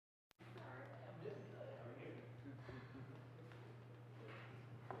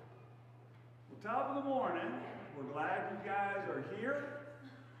Top of the morning. We're glad you guys are here.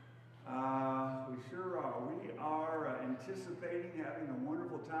 We sure are. We are anticipating having a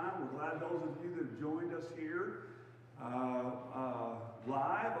wonderful time. We're glad those of you that have joined us here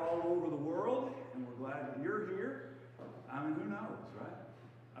live all over the world, and we're glad that you're here. I mean, who knows,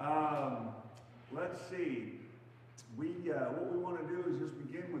 right? Let's see. What we want to do is just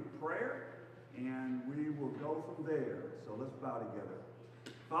begin with prayer, and we will go from there. So let's bow together.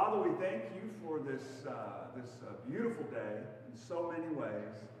 Father, we thank you for this beautiful day in so many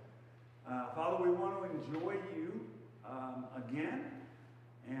ways. Father, we want to enjoy you again.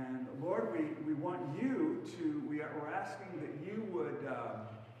 And Lord, we want you to, we're asking that you would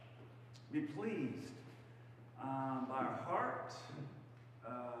be pleased by our heart,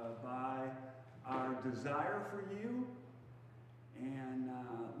 by our desire for you. And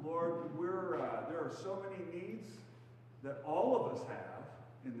Lord, there are so many needs that all of us have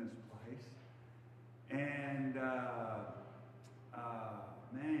in this place. And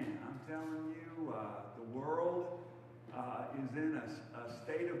man, I'm telling you, the world is in a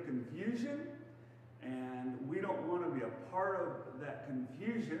state of confusion, and we don't want to be a part of that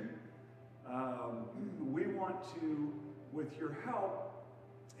confusion. We want to, with your help,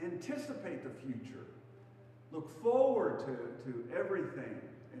 anticipate the future. Look forward to everything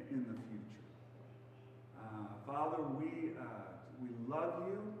in the future. Father, we love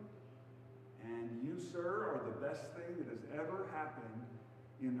you, and you, sir, are the best thing that has ever happened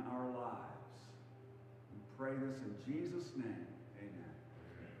in our lives. We pray this in Jesus' name. Amen.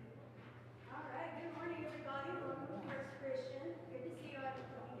 All right. Good morning, everybody. Welcome to First Christian. Good to see you guys.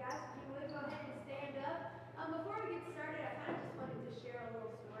 If you would go ahead and stand up. Before we get started, I kind of just wanted to share a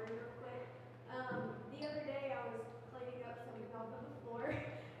little story real quick. The other day, I was cleaning up some off of the floor,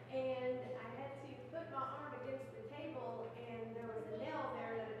 and I had to put my arm against the table, and there was a nail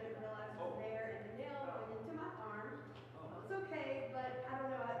there that I didn't realize was there, and the nail went into my arm. It's okay, but I don't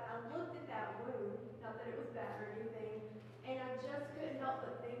know. I looked at that wound, not that it was bad or anything, and I just couldn't help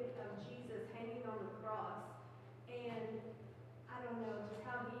but think of Jesus hanging on the cross. And I don't know, just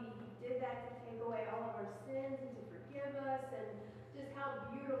how he did that to take away all of our sins and to forgive us, and just how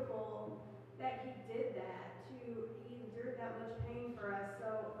beautiful that he did that, he endured that much pain for us.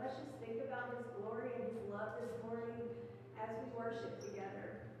 So let's just think about his glory and his love this morning as we worship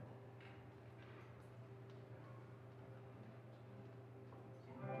together.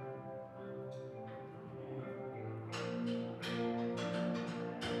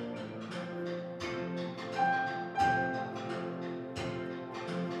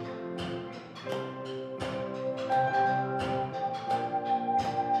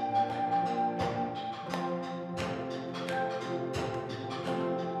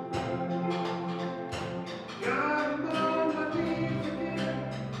 God, I'm on my knees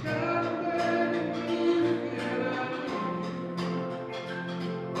again.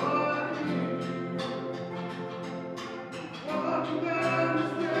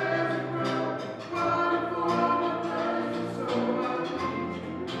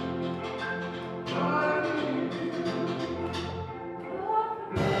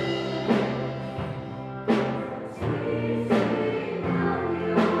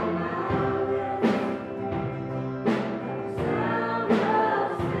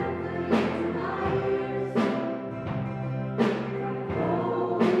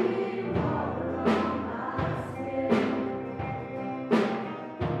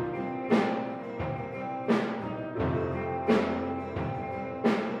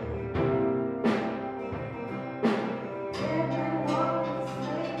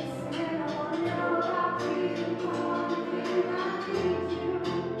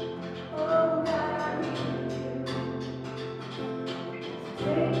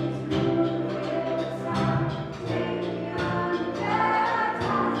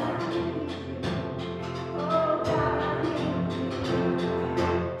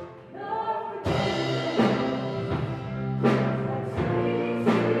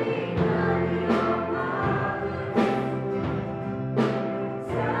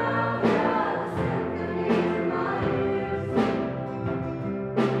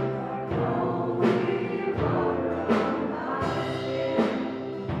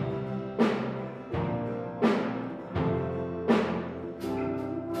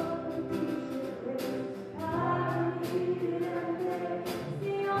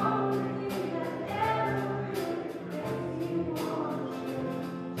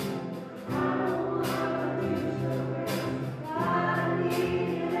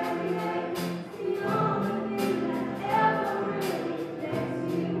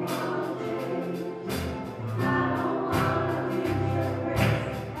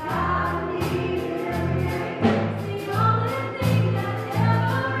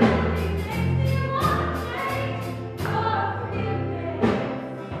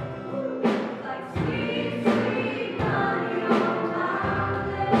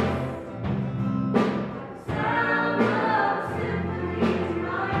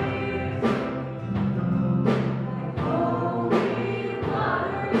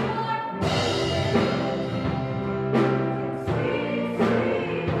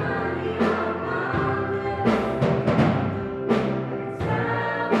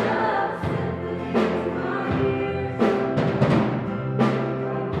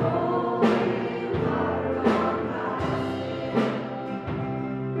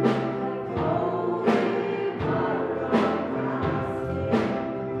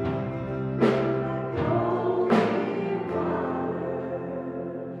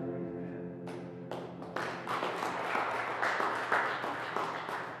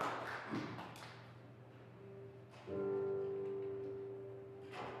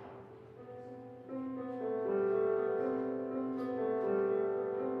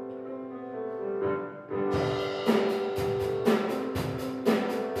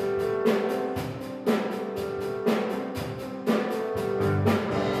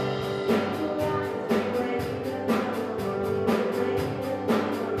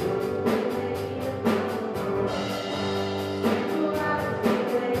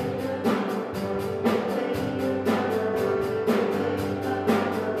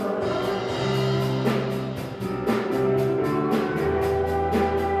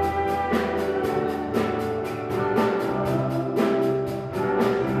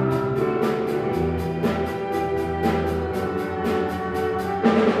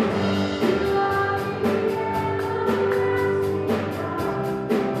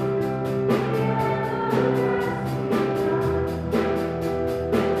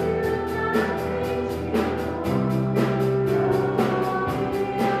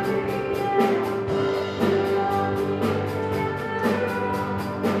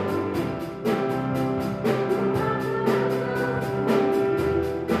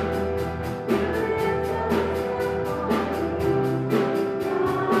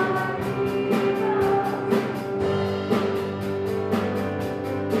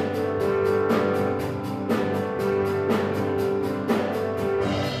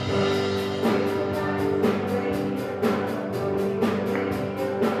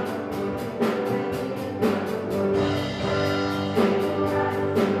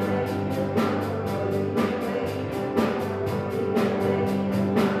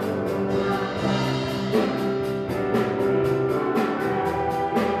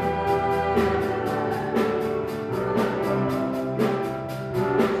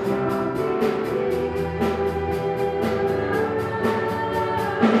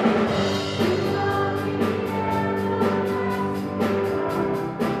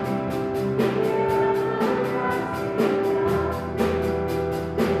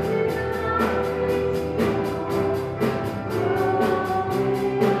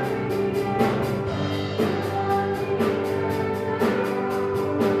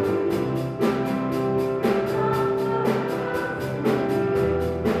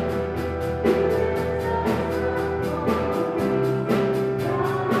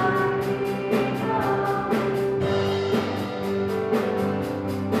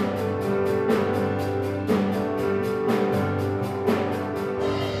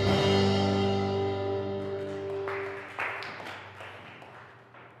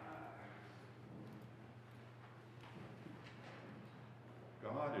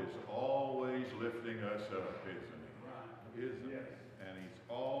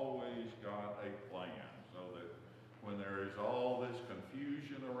 all this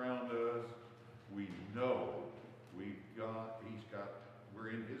confusion around us, we know we're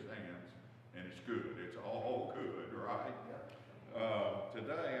in his hands, and it's good. It's all good, right?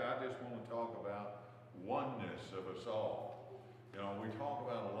 Today, I just want to talk about oneness of us all. You know, we talk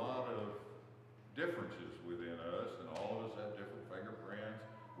about a lot of differences within us, and all of us have different fingerprints.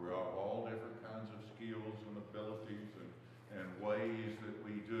 We have all different kinds of skills and abilities and ways that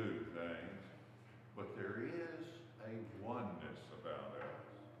we do things. But there is a oneness about us.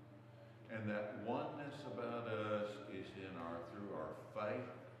 And that oneness about us is through our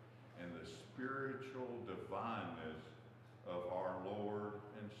faith and the spiritual divineness of our Lord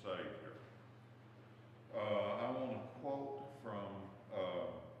and Savior. I want to quote from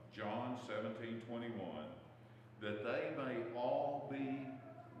John 17:21, that they may all be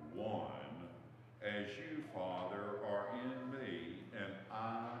one, as you, Father, are in me, and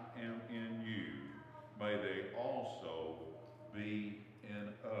I am in you. May they also be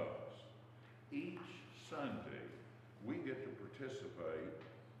in us. Each Sunday, we get to participate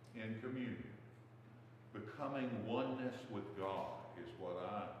in communion. Becoming oneness with God is what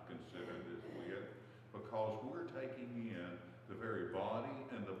I consider this with, because we're taking in the very body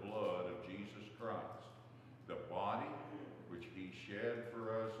and the blood of Jesus Christ. The body which he shed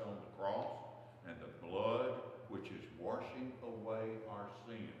for us on the cross, and the blood which is washing away our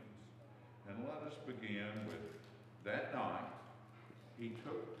sins. And let us begin with that night. He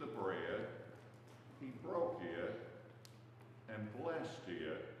took the bread, he broke it, and blessed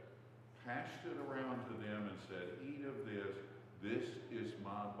it, passed it around to them, and said, "Eat of this. This is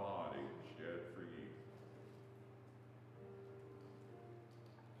my body shed for you."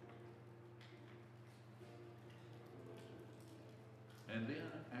 And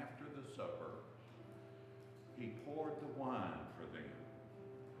then, after the supper, he poured the wine for them.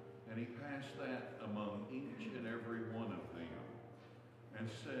 And he passed that among each and every one of them, and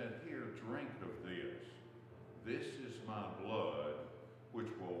said, "Here, drink of this. This is my blood, which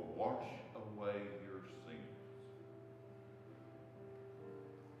will wash away your sins."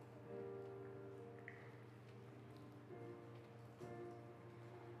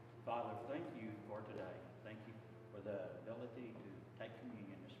 Father, thank you for today. Thank you for the ability to take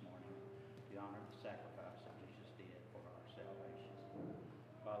communion this morning to honor the sacrifice that Jesus did for our salvation.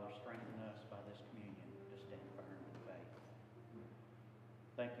 Father, strengthen us by this communion to stand firm in faith.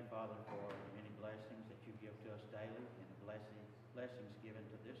 Thank you, Father, for the many blessings that you give to us daily, and the blessings given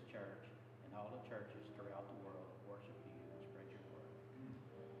to this church and all the churches throughout the world that worship you and spread your word.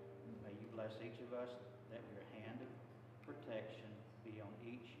 May you bless each of us, that your hand of protection be on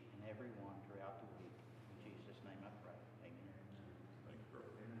each and every one throughout the week. In Jesus' name I pray. Amen. Thank you,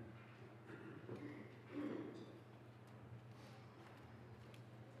 brother.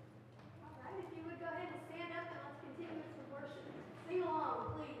 All right, if you would go ahead and stand up, and let's continue with some worship. Sing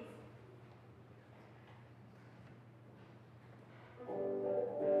along, please.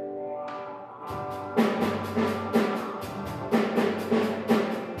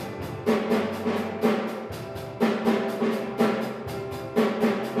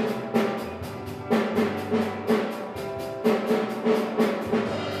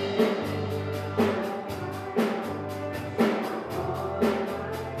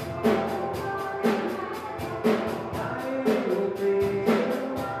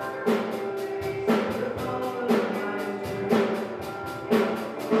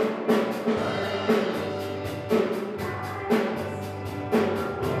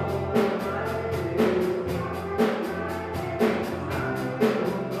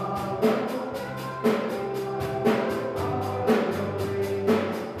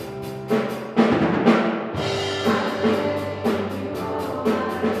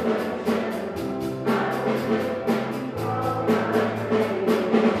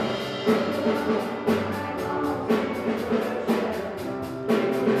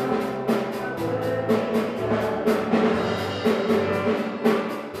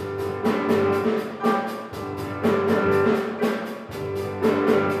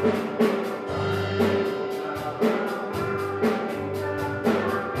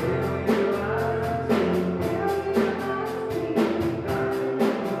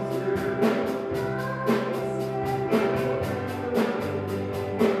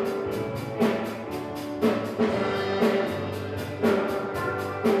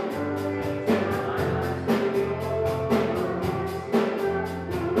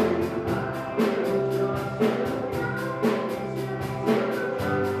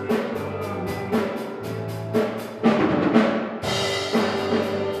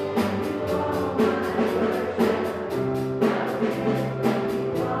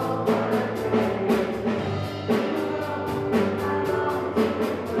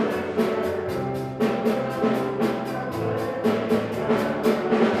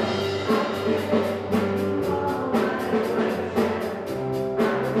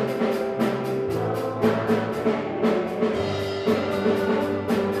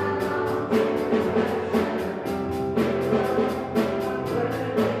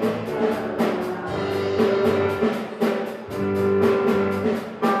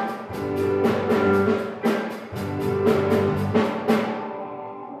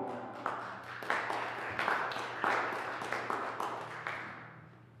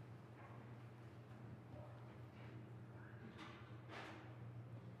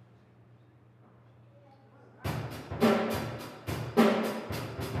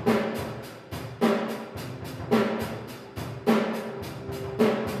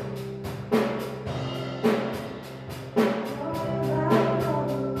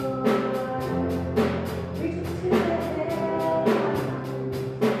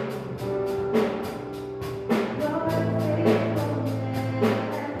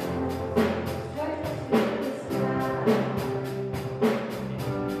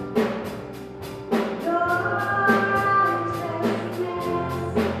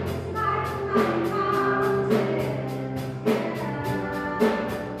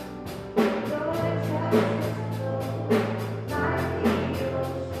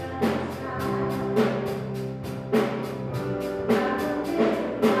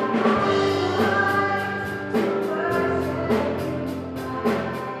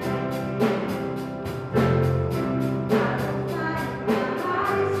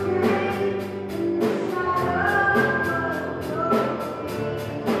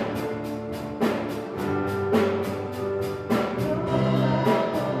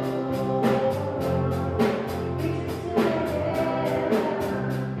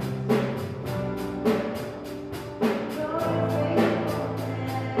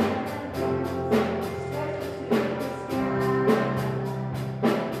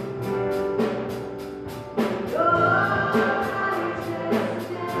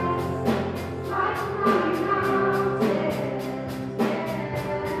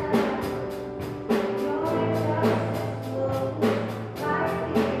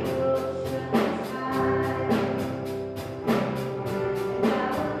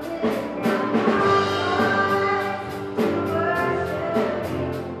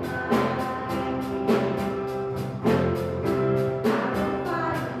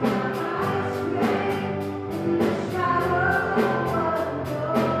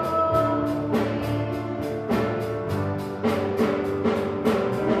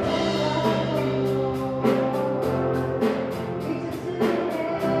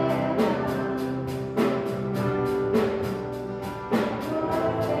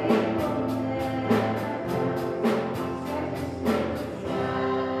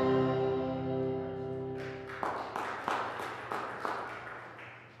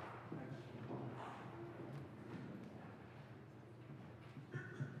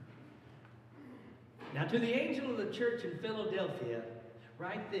 Now to the angel of the church in Philadelphia,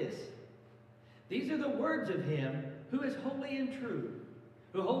 write this. These are the words of him who is holy and true,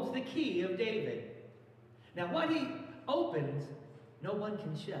 who holds the key of David. Now what he opens, no one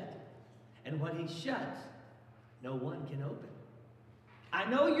can shut. And what he shuts, no one can open. I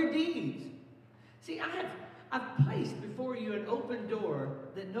know your deeds. See, I've placed before you an open door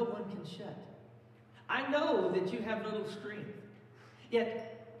that no one can shut. I know that you have little strength,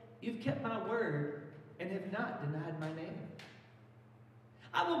 yet you've kept my word and have not denied my name.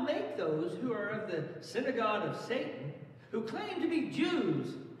 I will make those who are of the synagogue of Satan, who claim to be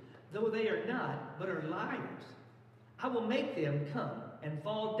Jews, though they are not, but are liars. I will make them come and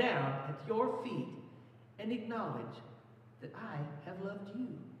fall down at your feet and acknowledge that I have loved you.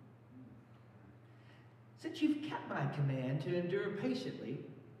 Since you've kept my command to endure patiently,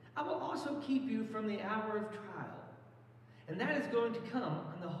 I will also keep you from the hour of trial. And that is going to come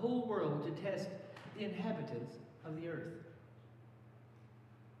on the whole world to test the inhabitants of the earth.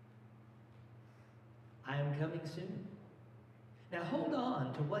 I am coming soon. Now hold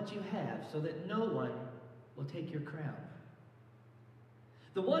on to what you have so that no one will take your crown.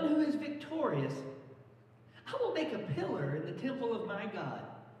 The one who is victorious, I will make a pillar in the temple of my God,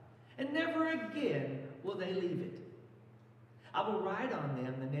 and never again will they leave it. I will write on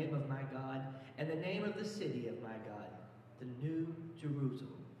them the name of my God and the name of the city of my God, the New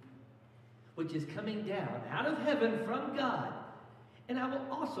Jerusalem, which is coming down out of heaven from God, and I will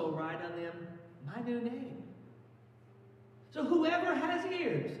also write on them my new name. So whoever has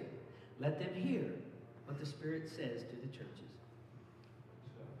ears, let them hear what the Spirit says to the churches.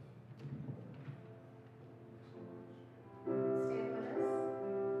 Stand with us.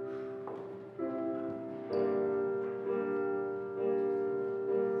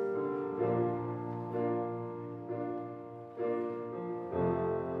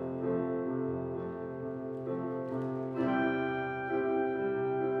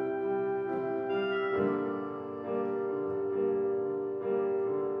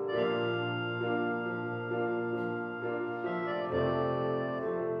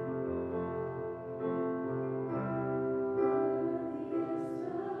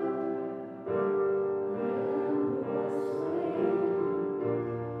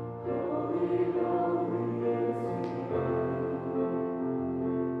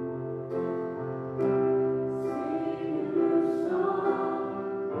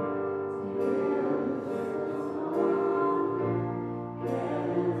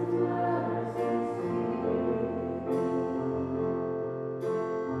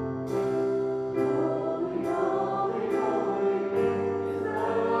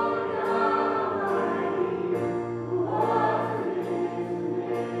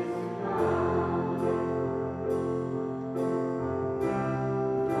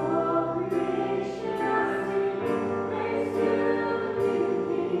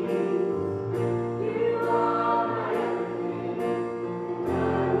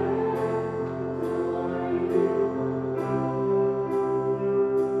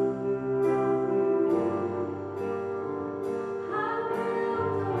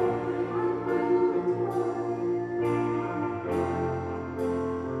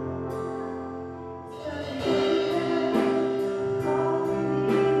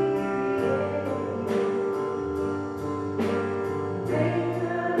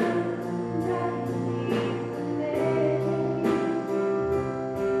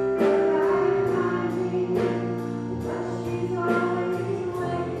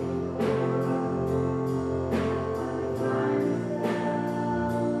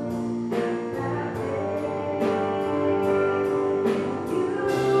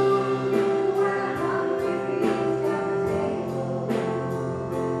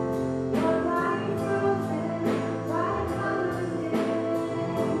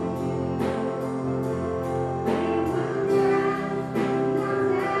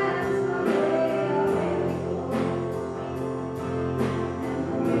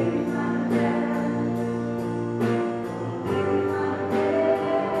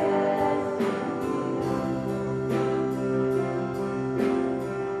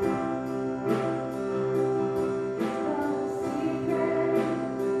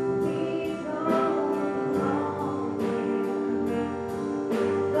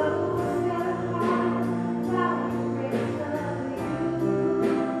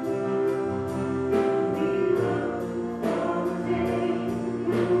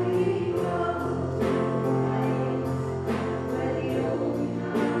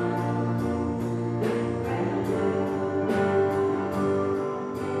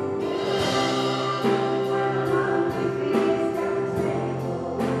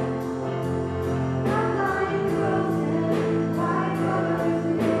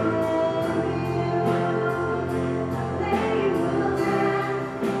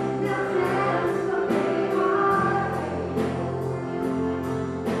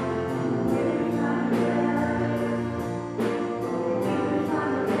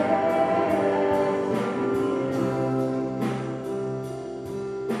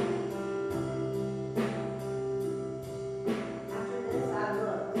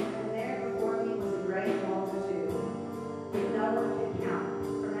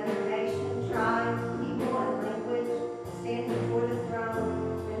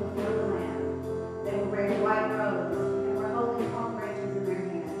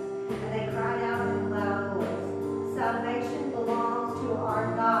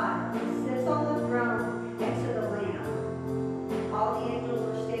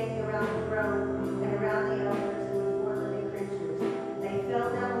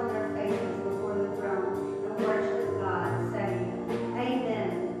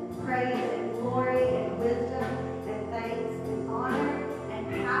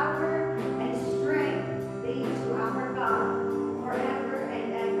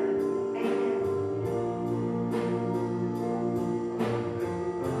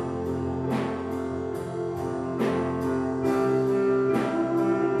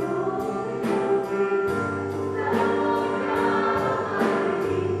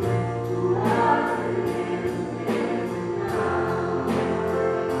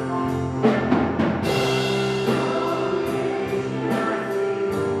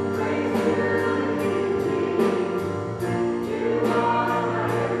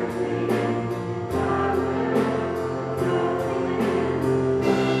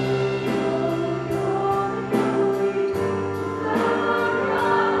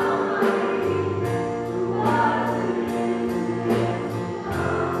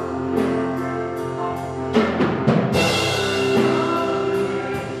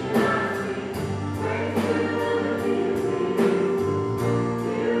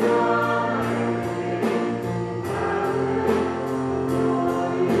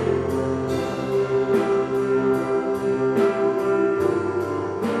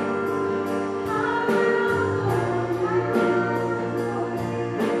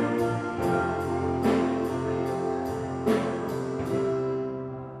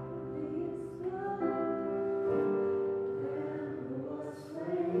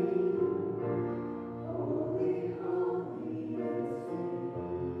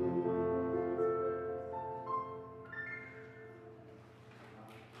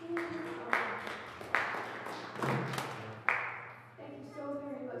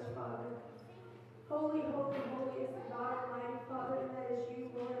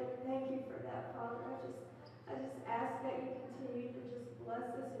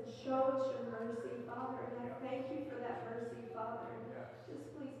 bless us and show us your mercy, Father. And I thank you for that mercy, Father. Just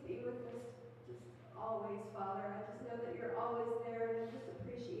please be with us, just always, Father. I just know that you're always there, and I just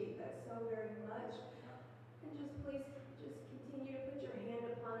appreciate that so very much. And just please, just continue to put your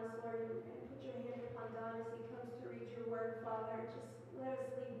hand upon us, Lord, and put your hand upon Don as he comes to read your word, Father. Just let us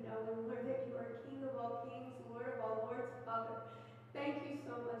leave knowing, Lord, that you are King of all kings, Lord of all lords, Father. Thank you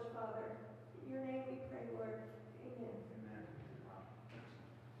so much, Father. In your name we pray, Lord. Amen. Amen.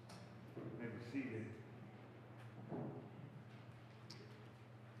 Maybe seated.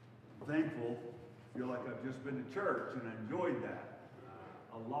 Thankful. Feel like I've just been to church and I enjoyed that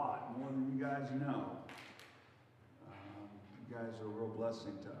a lot, more than you guys know. You guys are a real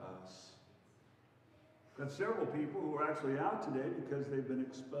blessing to us. Got several people who are actually out today because they've been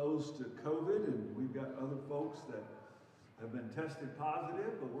exposed to COVID, and we've got other folks that have been tested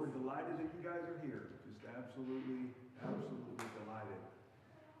positive, but we're delighted that you guys are here. Just absolutely, absolutely delighted.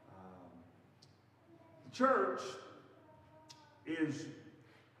 The church is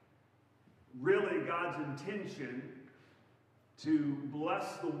really God's intention to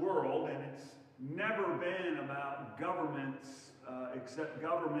bless the world, and it's never been about governments, except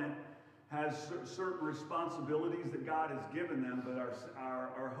government has certain responsibilities that God has given them, but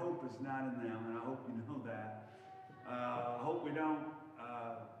our hope is not in them, and I hope you know that. I hope we don't,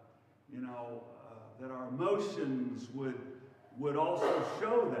 that our emotions would also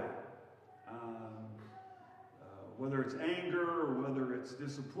show that. Whether it's anger, or whether it's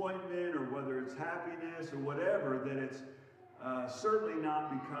disappointment, or whether it's happiness, or whatever, that it's certainly not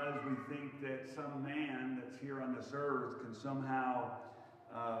because we think that some man that's here on this earth can somehow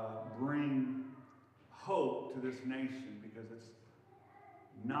bring hope to this nation, because it's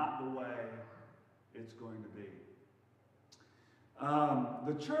not the way it's going to be.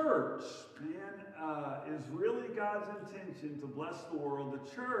 The church, man, is really God's intention to bless the world.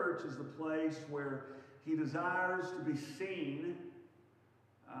 The church is the place where He desires to be seen,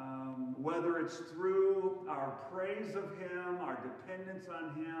 whether it's through our praise of Him, our dependence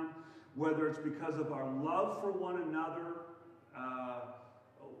on Him, whether it's because of our love for one another,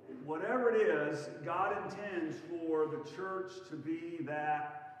 whatever it is, God intends for the church to be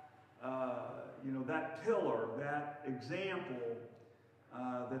that, that pillar, that example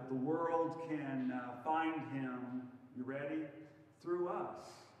that the world can find Him, you ready? Through us.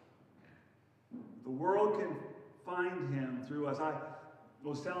 The world can find Him through us. I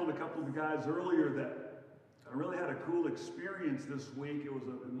was telling a couple of the guys earlier that I really had a cool experience this week. It was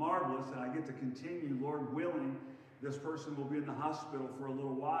marvelous, and I get to continue, Lord willing. This person will be in the hospital for a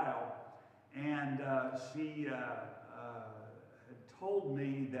little while, and she had told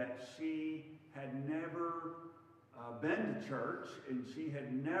me that she had never been to church, and she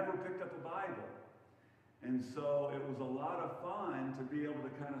had never picked up a Bible. And so it was a lot of fun to be able to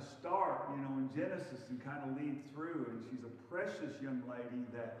kind of start, in Genesis and kind of lead through. And she's a precious young lady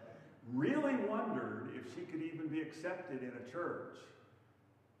that really wondered if she could even be accepted in a church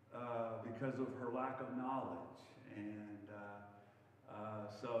because of her lack of knowledge. And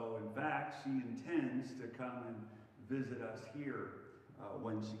so, in fact, she intends to come and visit us here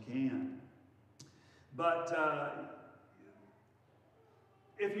when she can. But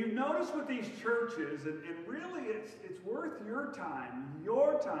if you notice with these churches, and really it's worth your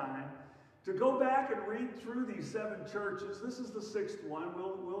time to go back and read through these 7 churches. This is the 6th one.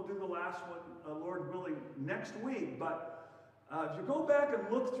 We'll do the last one, Lord willing, next week. But if you go back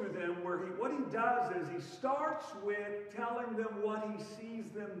and look through them, what he does is he starts with telling them what he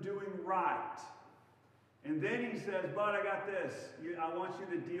sees them doing right. And then he says, but I got this. I want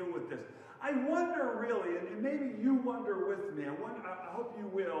you to deal with this. I wonder really, and maybe you wonder with me, I hope you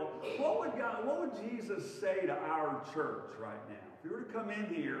will, what would Jesus say to our church right now? If you were to come in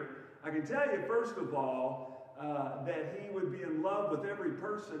here, I can tell you, first of all, that he would be in love with every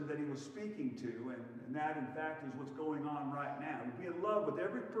person that he was speaking to, and that, in fact, is what's going on right now. He'd be in love with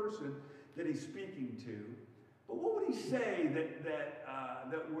every person that he's speaking to. But what would he say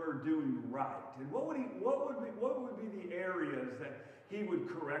that we're doing right? And what would be the areas that he would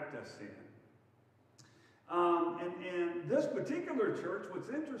correct us in? And this particular church, what's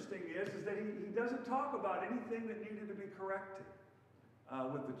interesting is that he doesn't talk about anything that needed to be corrected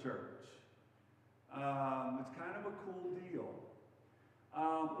with the church. It's kind of a cool deal.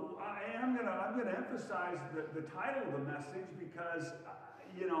 I'm gonna emphasize the title of the message because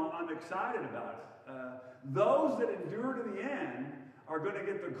I'm excited about it. Those that endure to the end are going to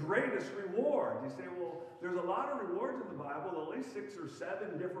get the greatest reward. You say, well, there's a lot of rewards in the Bible, at least 6 or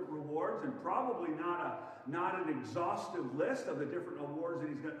 7 different rewards, and probably not an exhaustive list of the different rewards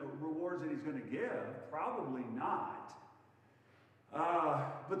that he's going to give. Probably not.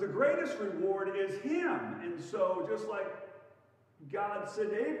 But the greatest reward is Him. And so just like God said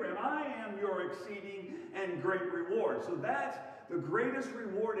to Abraham, I am your exceeding and great reward. So that's the greatest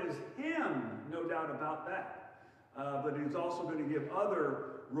reward is Him, no doubt about that. But He's also going to give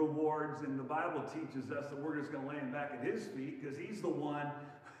other rewards, and the Bible teaches us that we're just going to lay Him back at His feet because He's the one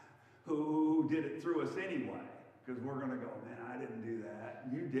who did it through us anyway. Because we're going to go, man, I didn't do that.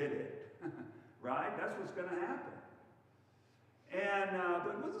 You did it. Right? That's what's going to happen. And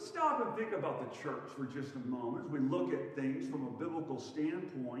but let's stop and think about the church for just a moment as we look at things from a biblical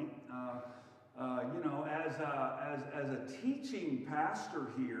standpoint. As a teaching pastor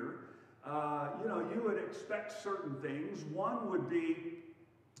here, you would expect certain things. One would be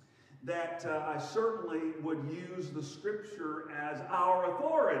that I certainly would use the Scripture as our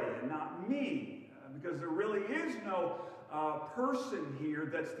authority and not me, because there really is no person here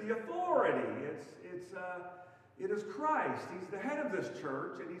that's the authority. It is Christ. He's the head of this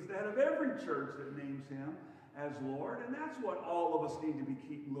church, and He's the head of every church that names Him as Lord, and that's what all of us need to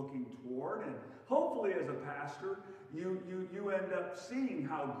keep looking toward. And hopefully, as a pastor, you end up seeing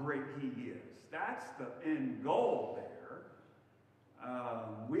how great He is. That's the end goal there.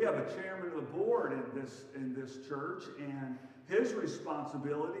 We have a chairman of the board in this church, and his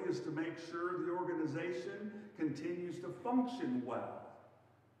responsibility is to make sure the organization continues to function well.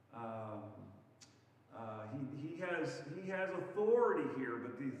 He has authority here,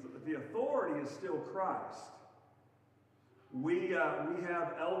 but the authority is still Christ. We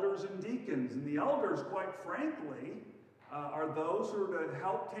have elders and deacons, and the elders, quite frankly, are those who are to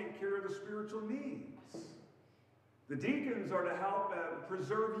help take care of the spiritual needs. The deacons are to help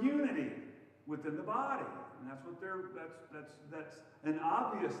preserve unity within the body, and that's an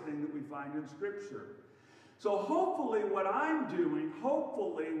obvious thing that we find in Scripture. So hopefully what I'm doing,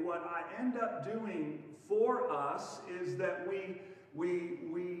 what I end up doing for us is that we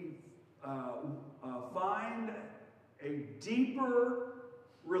find a deeper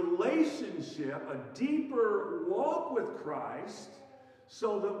relationship, a deeper walk with Christ,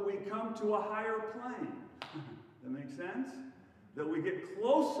 so that we come to a higher plane. That makes sense? That we get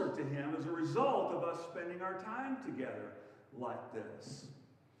closer to Him as a result of us spending our time together like this.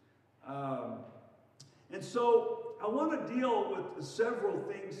 And so I want to deal with several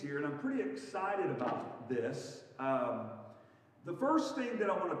things here, and I'm pretty excited about this. The first thing that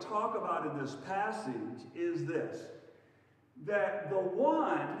I want to talk about in this passage is this, that the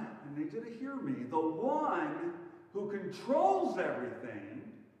one, I need you to hear me, the one who controls everything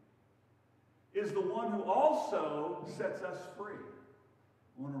is the one who also sets us free.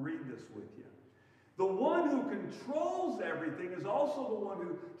 I want to read this with you. The one who controls everything is also the one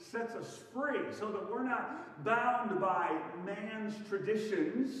who sets us free, so that we're not bound by man's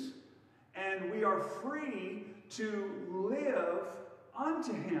traditions, and we are free to live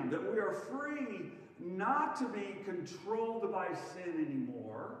unto Him, that we are free not to be controlled by sin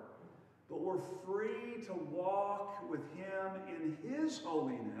anymore, but we're free to walk with Him in His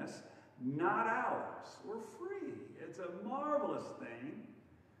holiness, not ours. We're free. It's a marvelous thing.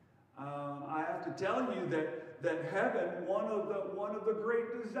 I have to tell you that heaven, one of the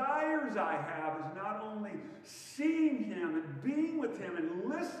great desires I have is not only seeing Him and being with Him and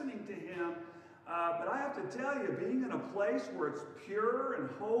listening to Him, but I have to tell you, being in a place where it's pure and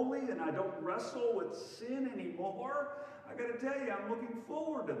holy and I don't wrestle with sin anymore, I got to tell you, I'm looking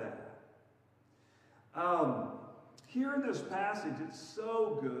forward to that. Here in this passage, it's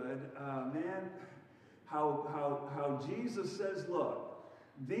so good, man, how Jesus says, look,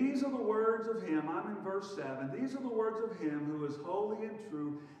 these are the words of Him, I'm in verse 7, these are the words of Him who is holy and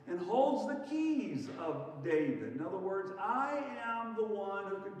true and holds the keys of David. In other words, I am the one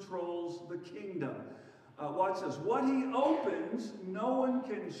who controls the kingdom. Watch this. What He opens, no one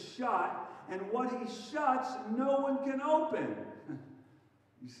can shut, and what He shuts, no one can open.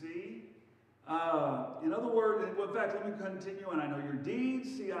 You see? In other words, in fact, let me continue, and I know your deeds.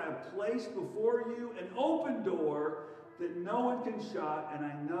 See, I have placed before you an open door that no one can shut, and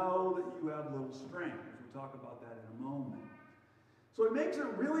I know that you have little strength. We'll talk about that in a moment. So it makes it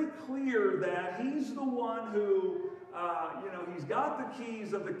really clear that He's the one who, He's got the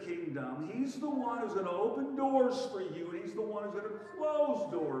keys of the kingdom. He's the one who's going to open doors for you, and He's the one who's going to close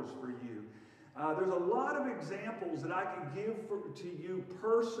doors for you. There's a lot of examples that I can give to you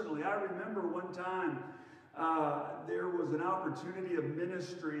personally. I remember one time there was an opportunity of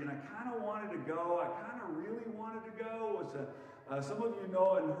ministry, and I kind of wanted to go. I kind of really wanted to go. Some of you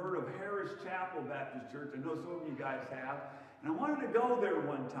know and heard of Harris Chapel Baptist Church. I know some of you guys have. And I wanted to go there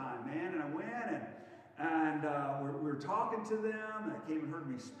one time, man. And I went, and we were talking to them. And they came and heard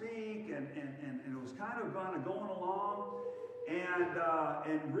me speak, and it was kind of going along.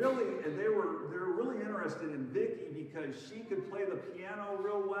 And really, they were really interested in Vicky because she could play the piano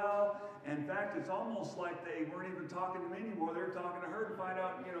real well. In fact, it's almost like they weren't even talking to me anymore. They were talking to her to find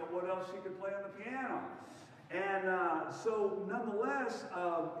out, what else she could play on the piano. And so, nonetheless,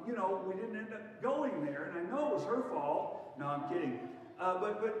 we didn't end up going there. And I know it was her fault. No, I'm kidding.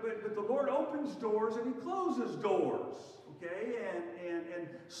 But the Lord opens doors and He closes doors. Okay, and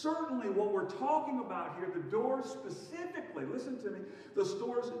certainly what we're talking about here, the doors specifically, listen to me,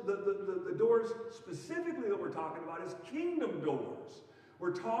 the doors specifically that we're talking about is kingdom doors.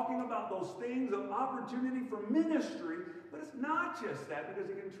 We're talking about those things of opportunity for ministry, but it's not just that because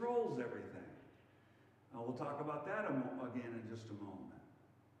He controls everything. We'll talk about that again in just a moment.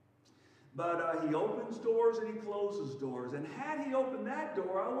 But He opens doors and He closes doors. And had He opened that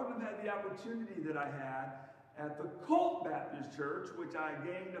door, I wouldn't have had the opportunity that I had at the Colt Baptist Church, which I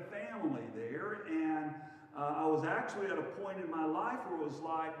gained a family there. And I was actually at a point in my life where it was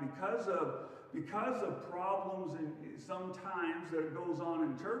like, because of problems and sometimes that goes on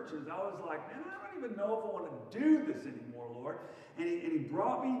in churches, I was like, man, I don't even know if I want to do this anymore, Lord. And he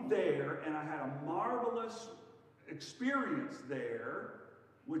brought me there, and I had a marvelous experience there,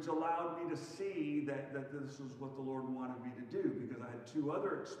 which allowed me to see that this was what the Lord wanted me to do, because I had two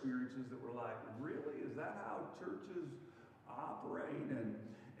other experiences that were like, really? Is that how churches operate?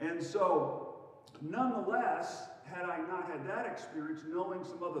 And so, nonetheless, had I not had that experience, knowing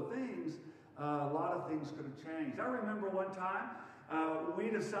some other things, a lot of things could have changed. I remember one time, we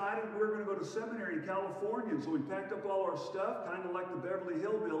decided we were going to go to seminary in California, and so we packed up all our stuff, kind of like the Beverly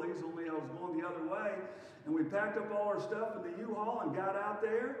Hillbillies, only I was going the other way. And we packed up all our stuff in the U-Haul and got out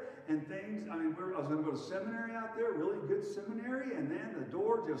there, and things, I was going to go to seminary out there, really good seminary, and then the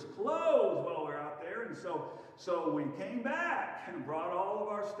door just closed while we were out there, and so we came back and brought all of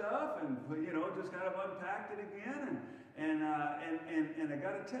our stuff, and just kind of unpacked it again, and I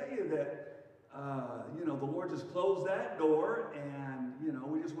got to tell you that the Lord just closed that door, and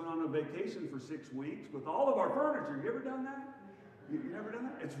we just went on a vacation for 6 weeks with all of our furniture. You ever done that? You never done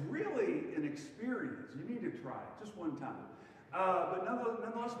that? It's really an experience. You need to try it just one time. But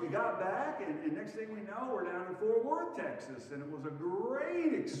nonetheless, we got back, and next thing we know, we're down in Fort Worth, Texas, and it was a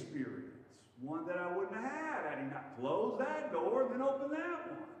great experience. One that I wouldn't have had He not closed that door and then opened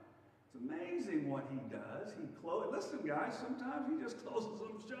that one. It's amazing what He does. Listen, guys, sometimes He just closes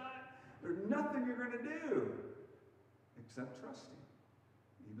them shut. There's nothing you're going to do except trust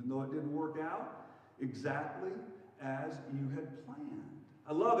Him, even though it didn't work out exactly as you had planned.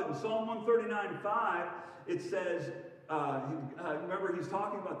 I love it. In Psalm 139:5, it says, remember, he's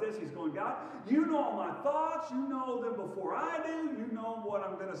talking about this. He's going, God, you know all my thoughts. You know them before I do. You know what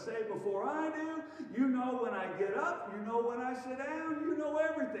I'm going to say before I do. You know when I get up. You know when I sit down. You know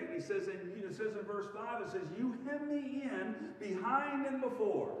everything. It says in verse 5, it says, you hem me in behind and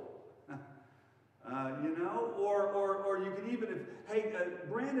before. Or you can even,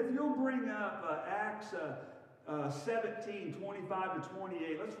 Brand, if you'll bring up Acts 17, 25 to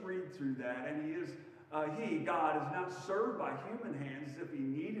 28, let's read through that. And God, is not served by human hands as if He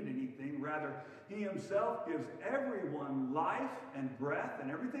needed anything. Rather, He Himself gives everyone life and breath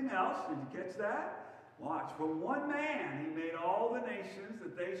and everything else. Did you catch that? Watch. From one man He made all the nations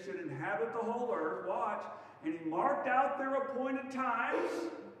that they should inhabit the whole earth. Watch. And He marked out their appointed times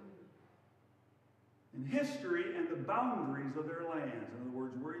in history and the boundaries of their lands. In other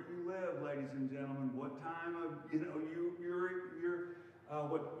words, where you live, ladies and gentlemen, what time of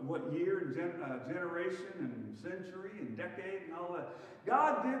what year and generation and century and decade and all that.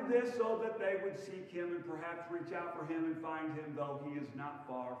 God did this so that they would seek Him and perhaps reach out for Him and find Him, though He is not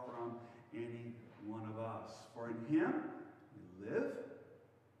far from any one of us. For in Him we live,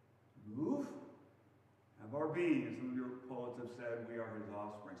 move, have our being. As some of your poets have said, we are His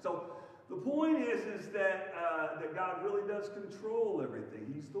offspring. So the point is that God really does control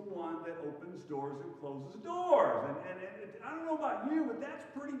everything. He's the one that opens doors and closes doors. And I don't know about you, but that's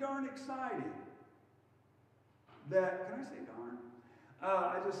pretty darn exciting. Can I say darn?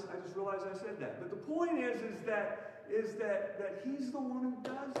 I just realized I said that. But the point is that He's the one who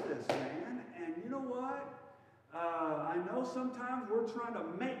does this, man. And you know what? I know sometimes we're trying to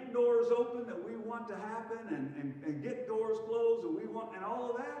make doors open that we want to happen and get doors closed and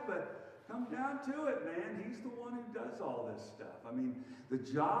all of that, but come down to it, man. He's the one who does all this stuff. I mean, the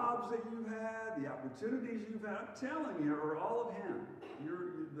jobs that you've had, the opportunities you've had, I'm telling you, are all of Him.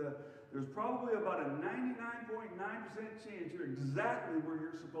 There's probably about a 99.9% chance you're exactly where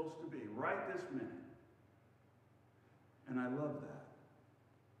you're supposed to be right this minute. And I love that.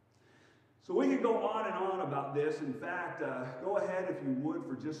 So we could go on and on about this. In fact, go ahead, if you would,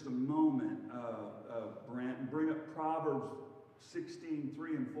 for just a moment, Brent, and bring up Proverbs 16,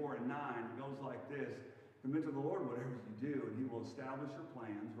 3 and 4 and 9, it goes like this. Commit to the Lord whatever you do, and he will establish your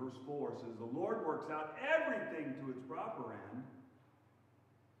plans. Verse 4 says, the Lord works out everything to its proper end,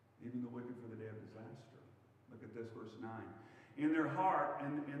 even the wicked for the day of disaster. Look at this, verse 9. In their hearts,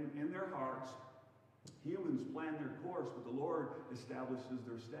 humans plan their course, but the Lord establishes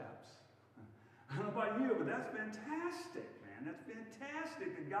their steps. I don't know about you, but that's fantastic, man. That's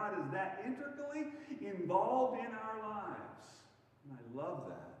fantastic that God is that intricately involved in our lives. And I love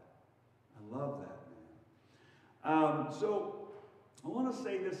that. I love that, man. So I want to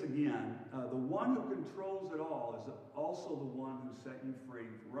say this again. The one who controls it all is also the one who set you free.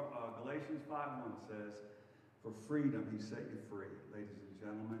 Galatians 5:1 says, for freedom he set you free, ladies and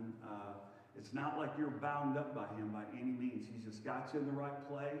gentlemen. It's not like you're bound up by him by any means. He's just got you in the right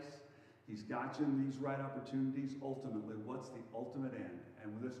place. He's got you in these right opportunities. Ultimately, what's the ultimate end?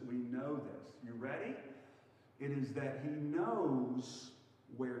 And with this, we know this. You ready? It is that he knows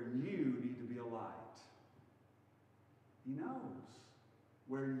where you need to be a light. He knows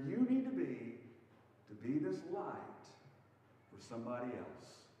where you need to be this light for somebody else.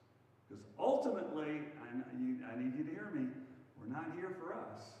 Because ultimately, I need you to hear me, we're not here for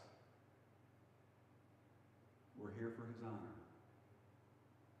us. We're here for his honor.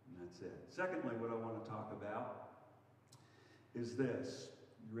 And that's it. Secondly, what I want to talk about is this.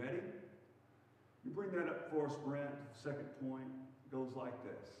 You ready? You bring that up for us, Brent. Second point goes like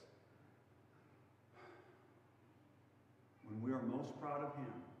this. When we are most proud of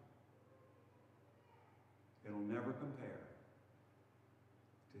him, it'll never compare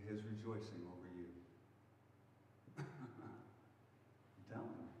to his rejoicing over you. I'm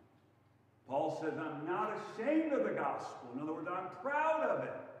telling you. Paul says, I'm not ashamed of the gospel. In other words, I'm proud of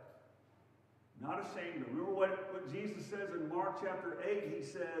it. Not ashamed of it. Remember what Jesus says in Mark chapter 8? He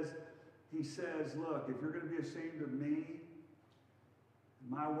says, look, if you're going to be ashamed of me,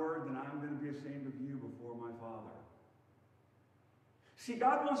 my word, then I'm going to be ashamed of you before my Father. See,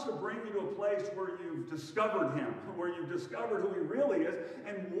 God wants to bring you to a place where you've discovered him, where you've discovered who he really is.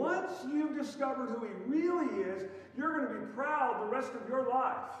 And once you've discovered who he really is, you're going to be proud the rest of your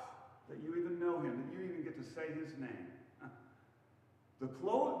life that you even know him, that you even get to say his name. The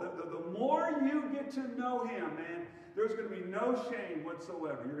more you get to know him, man, there's going to be no shame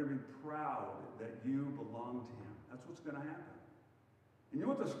whatsoever. You're going to be proud that you belong to him. That's what's going to happen. And you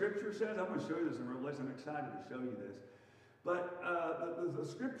know what the scripture says? I'm going to show you this in Revelation. I'm excited to show you this. But the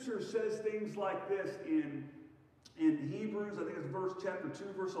scripture says things like this in Hebrews, I think it's chapter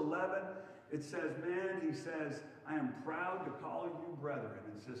 2, verse 11. It says, man, he says, I am proud to call you brethren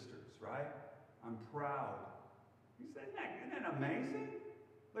and sisters, right? I'm proud. He said, isn't that amazing?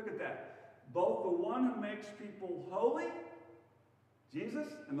 Look at that. Both the one who makes people holy, Jesus,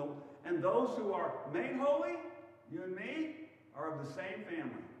 and those who are made holy, you and me, are of the same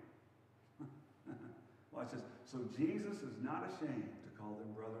family. Watch this. So Jesus is not ashamed to call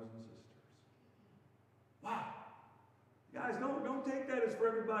them brothers and sisters. Wow. Guys, don't take that as for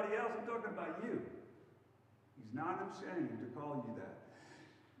everybody else. I'm talking about you. He's not ashamed to call you that.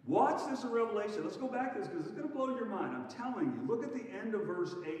 Watch this in Revelation. Let's go back to this because it's going to blow your mind. I'm telling you. Look at the end of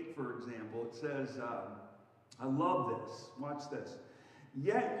verse 8, for example. It says, I love this. Watch this.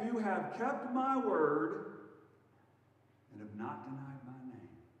 Yet you have kept my word and have not denied my name.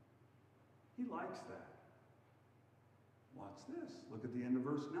 He likes that. Watch this. Look at the end of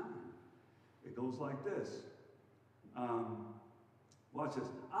verse 9. It goes like this. Watch this.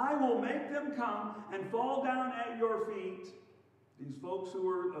 I will make them come and fall down at your feet. These folks who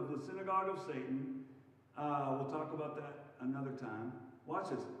are of the synagogue of Satan. We'll talk about that another time. Watch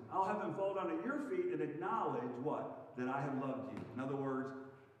this. I'll have them fall down at your feet and acknowledge what? That I have loved you. In other words,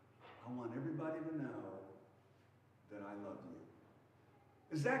 I want everybody to know that I love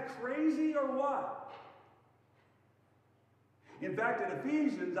you. Is that crazy or what? In fact, in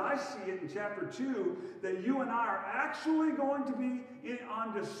Ephesians, I see it in chapter 2 that you and I are actually going to be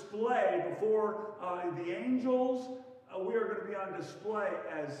on display before the angels. We are going to be on display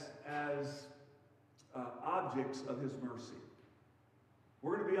as objects of his mercy.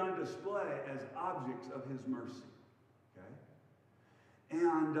 We're going to be on display as objects of his mercy. Okay?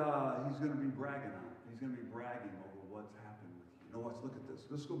 And he's going to be bragging on it. He's going to be bragging over what's happened with you. Now, look at this.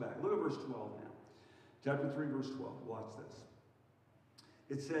 Let's go back. Look at verse 12 now. Chapter 3, verse 12. Watch this.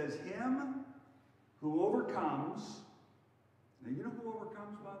 It says, him who overcomes. Now, you know who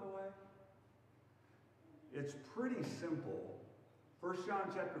overcomes, by the way? It's pretty simple. 1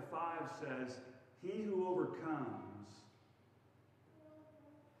 John chapter 5 says, he who overcomes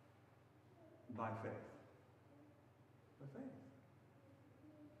by faith. By faith.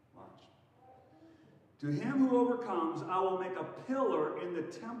 Watch. To him who overcomes, I will make a pillar in the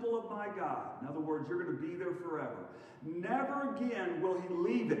temple of my God. In other words, you're going to be there forever. Never again will he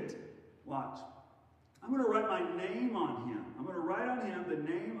leave it. Watch. I'm going to write my name on him. I'm going to write on him the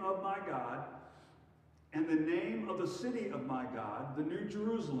name of my God and the name of the city of my God, the new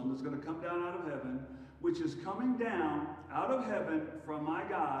Jerusalem that's going to come down out of heaven, which is coming down out of heaven from my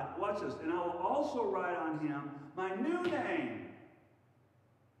God. Watch this. And I will also write on him my new name.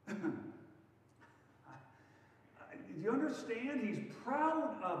 Do you understand? He's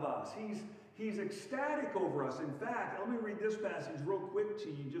proud of us. He's ecstatic over us. In fact, let me read this passage real quick to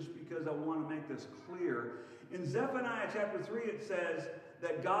you just because I want to make this clear. In Zephaniah chapter 3, it says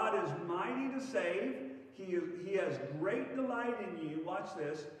that God is mighty to save. He has great delight in you. Watch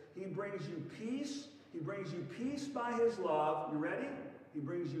this. He brings you peace. He brings you peace by his love. You ready? He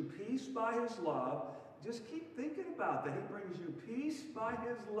brings you peace by his love. Just keep thinking about that. He brings you peace by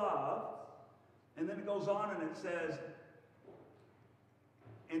his love. And then it goes on and it says,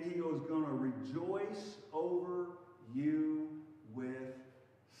 and he was going to rejoice over you with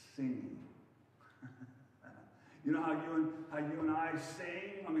singing. You know how you and I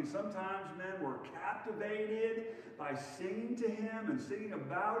sing? I mean, sometimes, men, we're captivated by singing to him and singing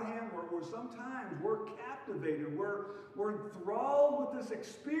about him. Sometimes we're captivated. We're enthralled with this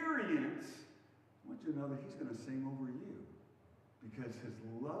experience. I want you to know that he's going to sing over you because his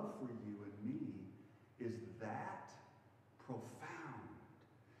love for you and me is that profound.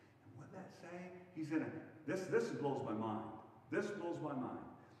 And what did that say? He's going to, this blows my mind. This blows my mind.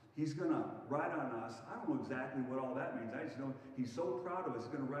 He's going to write on us. I don't know exactly what all that means. I just know he's so proud of us.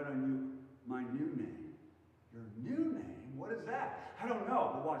 He's going to write on you my new name. Your new name? What is that? I don't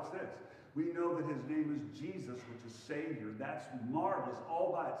know, but watch this. We know that his name is Jesus, which is Savior. That's marvelous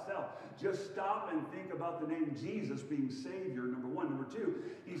all by itself. Just stop and think about the name Jesus being Savior, number one. Number two,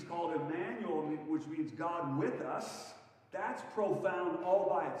 he's called Emmanuel, which means God with us. That's profound all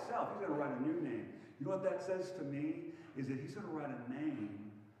by itself. He's going to write a new name. You know what that says to me? Is that he's going to write a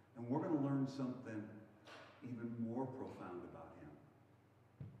name, and we're going to learn something even more profound about him.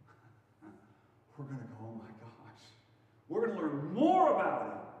 We're going to go, oh my gosh. We're going to learn more about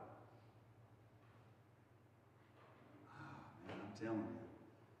him. Telling you,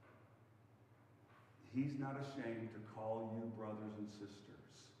 he's not ashamed to call you brothers and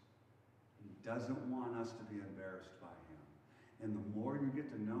sisters. He doesn't want us to be embarrassed by him. And the more you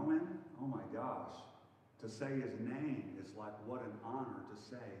get to know him, oh my gosh, to say his name is like what an honor to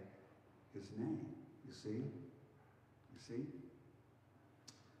say his name. You see? You see?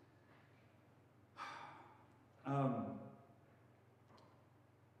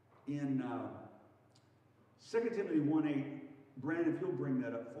 In 2 Timothy 1:8, Brandon, if you'll bring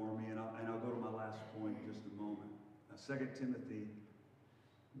that up for me, and I'll go to my last point in just a moment. 2 Timothy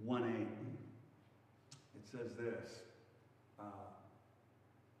 1:8. It says this. So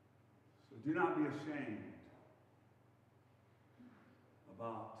do not be ashamed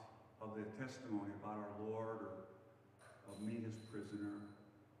of the testimony about our Lord or of me, his prisoner.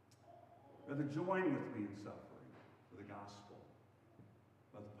 Rather join with me in suffering for the gospel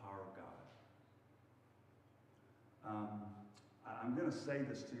by the power of God. I'm going to say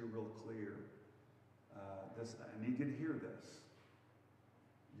this to you real clear. I need you to hear this.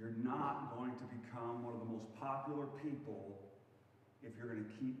 You're not going to become one of the most popular people if you're going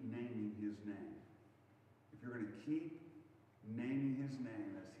to keep naming his name. If you're going to keep naming his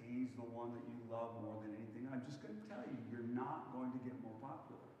name as he's the one that you love more than anything, I'm just going to tell you, you're not going to get more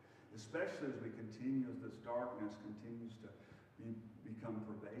popular. Especially as we continue, as this darkness continues to become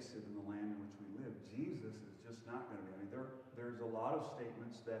pervasive in the land in which we live. Jesus is just not going to be. I mean, there's a lot of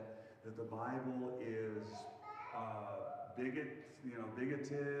statements that the Bible is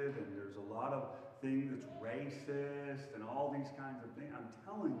bigoted, and there's a lot of things that's racist, and all these kinds of things. I'm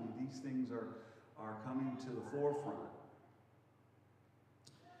telling you, these things are coming to the forefront.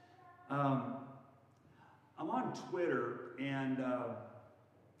 I'm on Twitter, and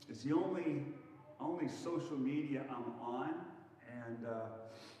it's the only social media I'm on. And,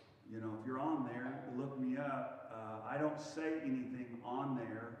 if you're on there, look me up. I don't say anything on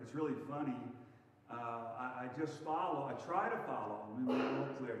there. It's really funny. I just follow. I try to follow. Let me make it real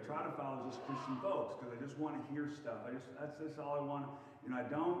clear. I try to follow just Christian folks because I just want to hear stuff. That's just all I want. I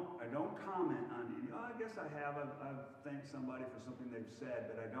don't comment on any. I guess I have. I've thanked somebody for something they've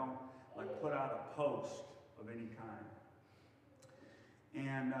said, but I don't put out a post of any kind.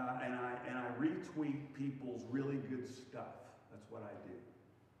 And I retweet people's really good stuff. That's what I do.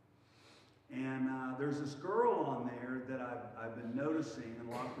 And there's this girl on there that I've been noticing, and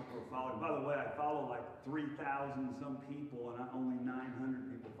a lot of people are following. By the way, I follow like 3,000 some people, and only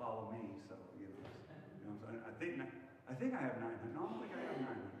 900 people follow me. So I think I have 900. No, I don't think I have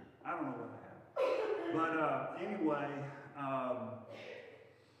 900. I don't know what I have. But anyway, I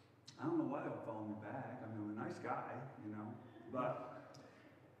don't know why they would follow me back. I mean, I'm a nice guy, you know. But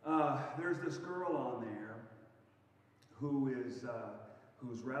there's this girl on there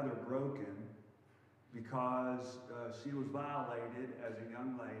who's rather broken because she was violated as a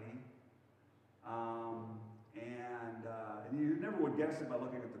young lady. And you never would guess it by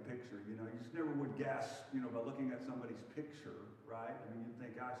looking at the picture, you know. You just never would guess, you know, by looking at somebody's picture, right? I mean, you'd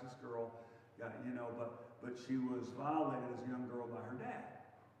think, gosh, this girl got, you know, but she was violated as a young girl by her dad.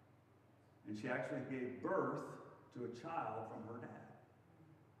 And she actually gave birth to a child from her dad.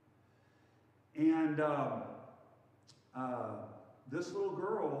 And this little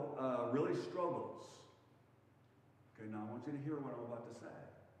girl really struggles. Okay, now I want you to hear what I'm about to say.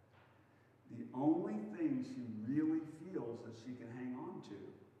 The only thing she really feels that she can hang on to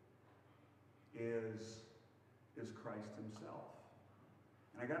is Christ himself.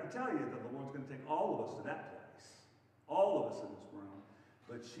 And I got to tell you that the Lord's going to take all of us to that place. All of us in this room.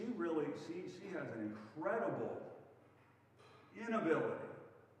 But she has an incredible inability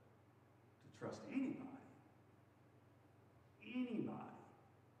to trust anybody. Anybody.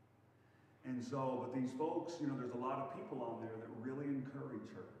 And so, but these folks, you know, there's a lot of people on there that really encourage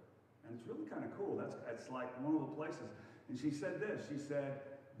her. And it's really kind of cool. That's like one of the places. And she said this. She said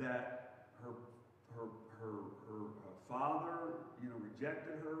that her father, you know,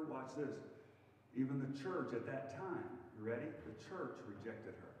 rejected her. Watch this. Even the church at that time, you ready? The church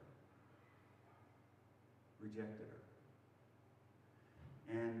rejected her. Rejected her.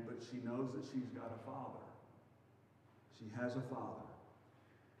 But she knows that she's got a father. She has a father.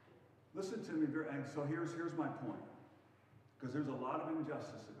 Listen to me, and so here's my point. Because there's a lot of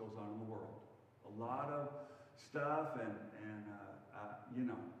injustice that goes on in the world. A lot of stuff, and you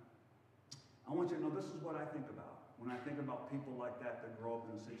know. I want you to know this is what I think about. When I think about people like that grow up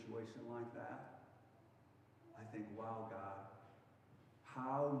in a situation like that, I think, wow, God,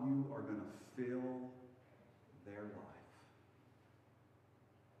 how you are going to fill their life.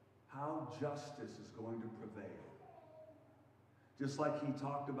 How justice is going to prevail. Just like he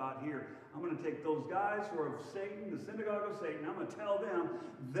talked about here. I'm going to take those guys who are of Satan, the synagogue of Satan, I'm going to tell them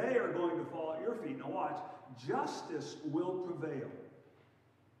they are going to fall at your feet. Now watch, justice will prevail.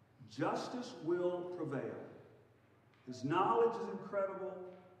 Justice will prevail. His knowledge is incredible.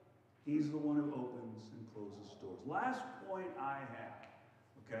 He's the one who opens and closes doors. Last point I have,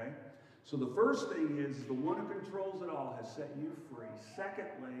 okay? So the first thing is the one who controls it all has set you free.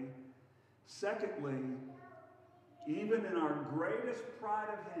 Secondly, even in our greatest pride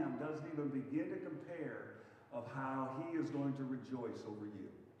of him doesn't even begin to compare of how he is going to rejoice over you.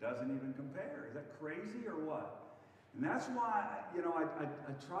 Doesn't even compare. Is that crazy or what? And that's why, you know, I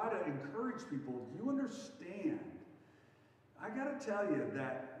try to encourage people. Do you understand? I got to tell you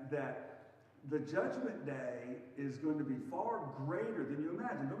that the judgment day is going to be far greater than you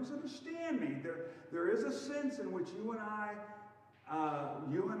imagine. Don't misunderstand me. There is a sense in which you and I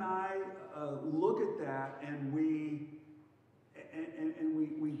look at that and we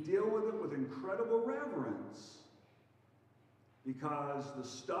deal with it with incredible reverence. Because the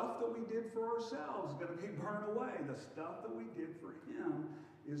stuff that we did for ourselves is going to be burned away. The stuff that we did for him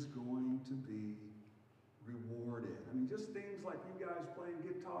is going to be rewarded. I mean, just things like you guys playing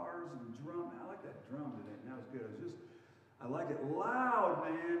guitars and drum. I like that drum today. That was good. I like it loud,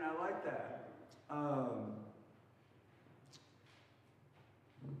 man. I like that.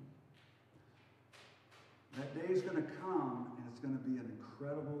 That day is going to come, and it's going to be an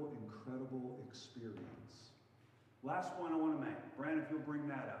incredible, incredible experience. Last point I want to make. Brandon, if you'll bring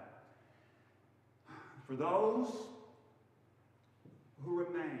that up. For those who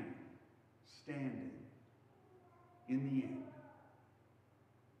remain standing in the end,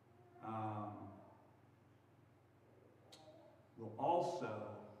 will also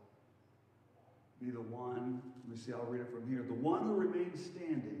be the one, let me see, I'll read it from here. The one who remains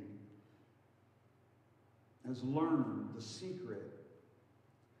standing has learned the secret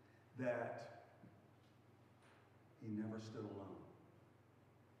that he never stood alone.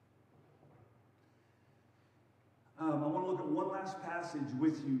 I want to look at one last passage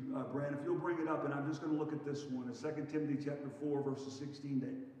with you, Brand, if you'll bring it up, and I'm just going to look at this one. It's 2 Timothy chapter 4, verses 16 to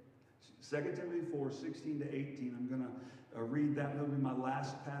 2 Timothy 4, 16 to 18. I'm going to read that. That'll be my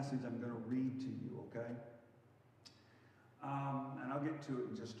last passage I'm going to read to you, okay? And I'll get to it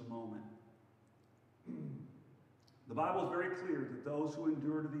in just a moment. The Bible is very clear that those who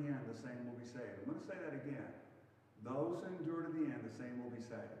endure to the end, the same will be saved. I'm going to say that again. Those who endure to the end, the same will be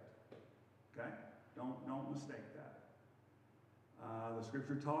saved. Okay? Don't mistake that. The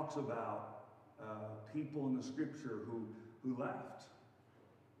scripture talks about people in the scripture who left.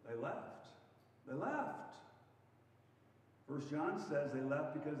 They left. They left. 1 John says they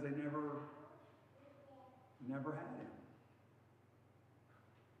left because they never had him.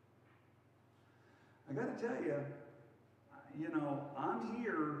 I got to tell you, I'm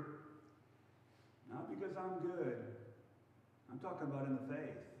here not because I'm good. I'm talking about in the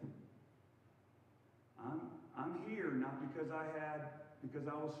faith. I'm here not because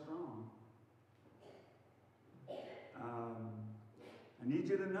I was strong. I need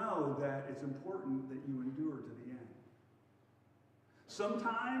you to know that it's important that you endure to the end.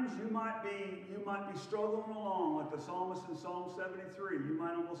 Sometimes you might be struggling along like the psalmist in Psalm 73. You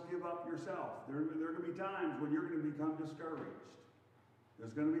might almost give up yourself. There are going to be times when you're going to become discouraged.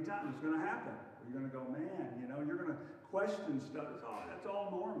 There's going to be times it's going to happen. You're going to go, man, you're going to question stuff. That's all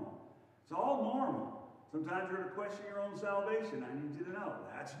normal. It's all normal. Sometimes you're going to question your own salvation. I need you to know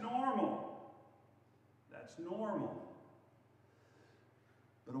that's normal. That's normal.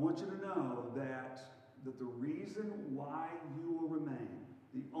 But I want you to know that the reason why you will remain,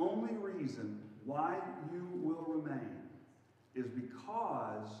 the only reason why you will remain, is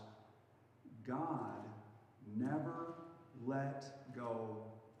because God never let go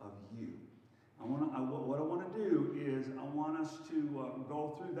of you. What I want to do is I want us to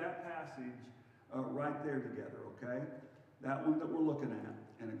go through that passage right there together, okay? That one that we're looking at.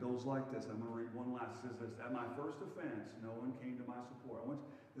 And it goes like this. I'm going to read one last. It says this. At my first offense, no one came to my support.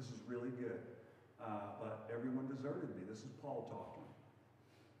 This is really good. But everyone deserted me. This is Paul talking.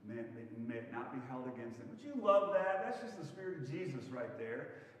 May it not be held against them. Would you love that? That's just the Spirit of Jesus right there.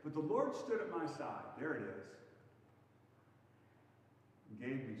 But the Lord stood at my side. There it is. And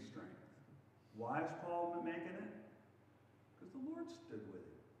gave me strength. Why is Paul making it? Because the Lord stood with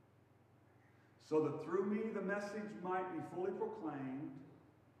him. So that through me the message might be fully proclaimed.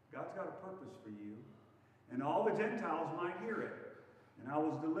 God's got a purpose for you. And all the Gentiles might hear it. And I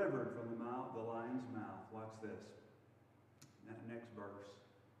was delivered from the lion's mouth. Watch this. That next verse.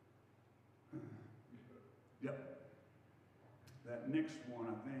 Yep. That next one,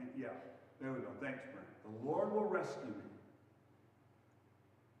 I think. Yeah. There we go. Thanks, Brent. The Lord will rescue me.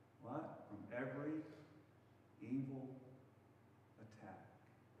 What? From every evil attack.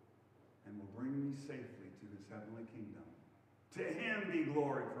 And will bring me safely to his heavenly kingdom. To him be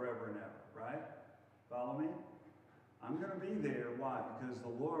glory forever and ever. Right? Follow me? I'm going to be there. Why? Because the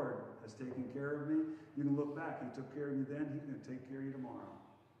Lord has taken care of me. You can look back. He took care of you then. He's going to take care of you tomorrow.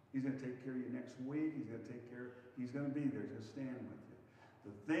 He's going to take care of you next week. He's going to take care. He's going to be there. He's going to stand with you.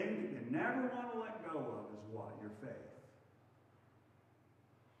 The thing that you never want to let go of is what? Your faith.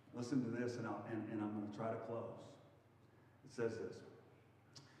 Listen to this, and I'm going to try to close. It says this.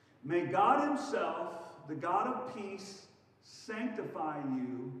 May God himself, the God of peace, sanctify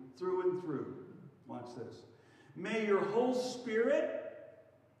you through and through. Watch this. May your whole spirit,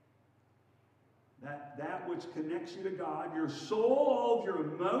 that which connects you to God, your soul, all of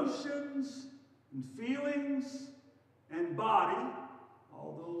your emotions and feelings and body,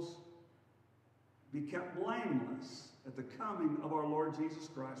 all those be kept blameless at the coming of our Lord Jesus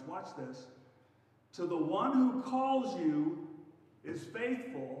Christ. Watch this. To the one who calls you is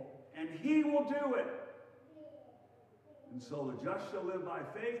faithful, and he will do it. And so the just shall live by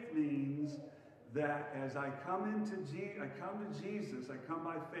faith means that as I come to Jesus, I come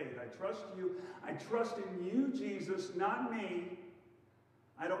by faith. I trust you. I trust in you, Jesus, not me.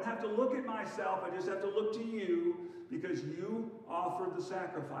 I don't have to look at myself. I just have to look to you because you offered the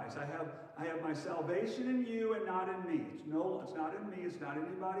sacrifice. I have my salvation in you and not in me. It's not in me. It's not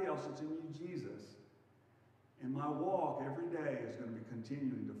anybody else. It's in you, Jesus. And my walk every day is going to be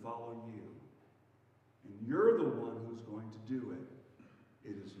continuing to follow you. And you're the one who's going to do it.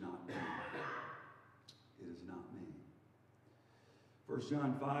 It is not me. It is not me. 1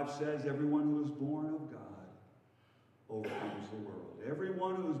 John 5 says, everyone who is born of God overcomes the world.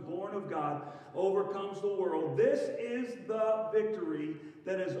 Everyone who is born of God overcomes the world. This is the victory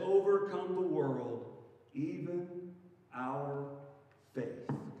that has overcome the world, even our faith.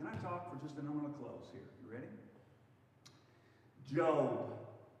 Can I talk for just a minute? I'm going to close here. You ready? Job.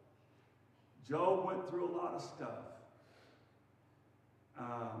 Job went through a lot of stuff.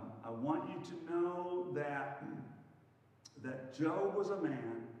 I want you to know that Job was a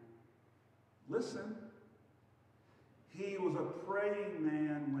man. Listen. He was a praying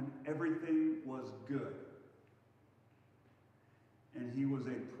man when everything was good. And he was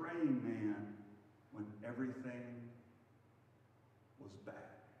a praying man when everything was bad.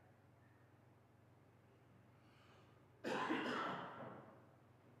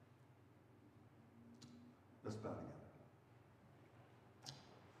 Let's bow together.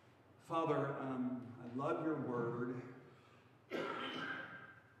 Father, I love your word.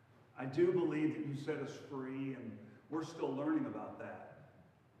 I do believe that you set us free, and we're still learning about that.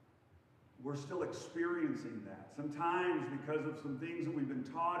 We're still experiencing that. Sometimes because of some things that we've been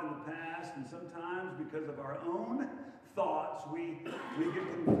taught in the past, and sometimes because of our own thoughts, we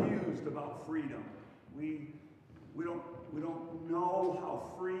get confused about freedom. We don't know how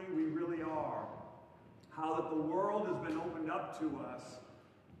free we really are. How that the world has been opened up to us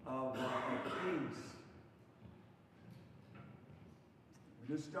of peace.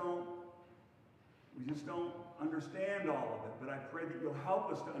 We just don't understand all of it, but I pray that you'll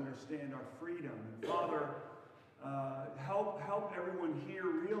help us to understand our freedom. And Father, help everyone here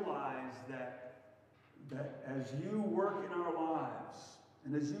realize that as you work in our lives,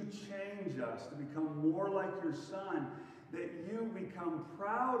 and as you change us to become more like your Son, that you become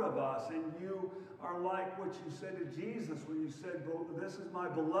proud of us, and you are like what you said to Jesus when you said, "This is my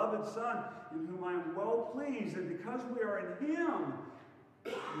beloved Son, in whom I am well pleased," and because we are in him,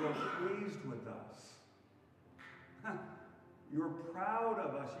 you are pleased with us. You're proud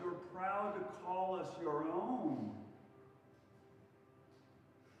of us. You're proud to call us your own.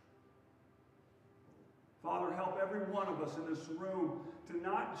 Father, help every one of us in this room to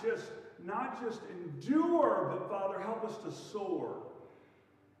not just endure, but Father, help us to soar.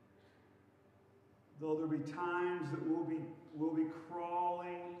 Though there be times that we'll be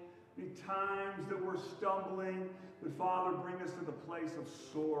crawling, be times that we're stumbling, but Father, bring us to the place of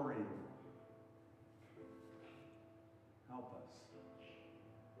soaring. Help us.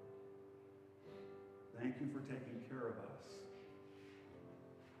 Thank you for taking care of us.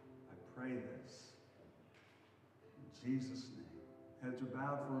 I pray this in Jesus' name. Heads are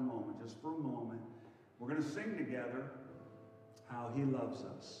bowed for a moment, just for a moment. We're going to sing together how he loves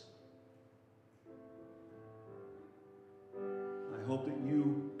us. I hope that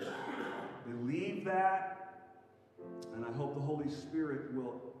you believe that, and I hope the Holy Spirit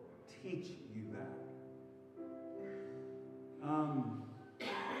will teach you that.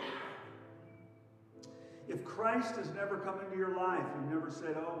 If Christ has never come into your life, you've never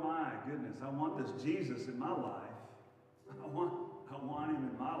said, "Oh my goodness, I want this Jesus in my life. I want him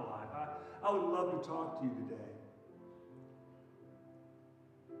in my life." I would love to talk to you today.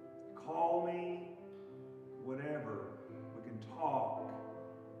 Call me, whatever. We can talk.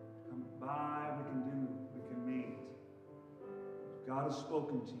 Come by, we can meet. God has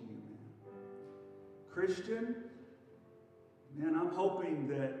spoken to you, man. Christian, man, I'm hoping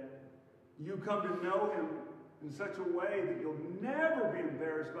that you come to know him in such a way that you'll never be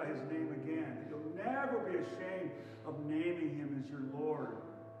embarrassed by his name again. That you'll never be ashamed of naming him as your Lord.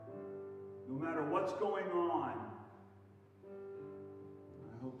 No matter what's going on.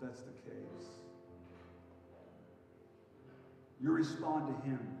 I hope that's the case. You respond to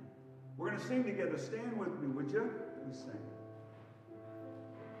him. We're going to sing together. Stand with me, would you? Let me sing.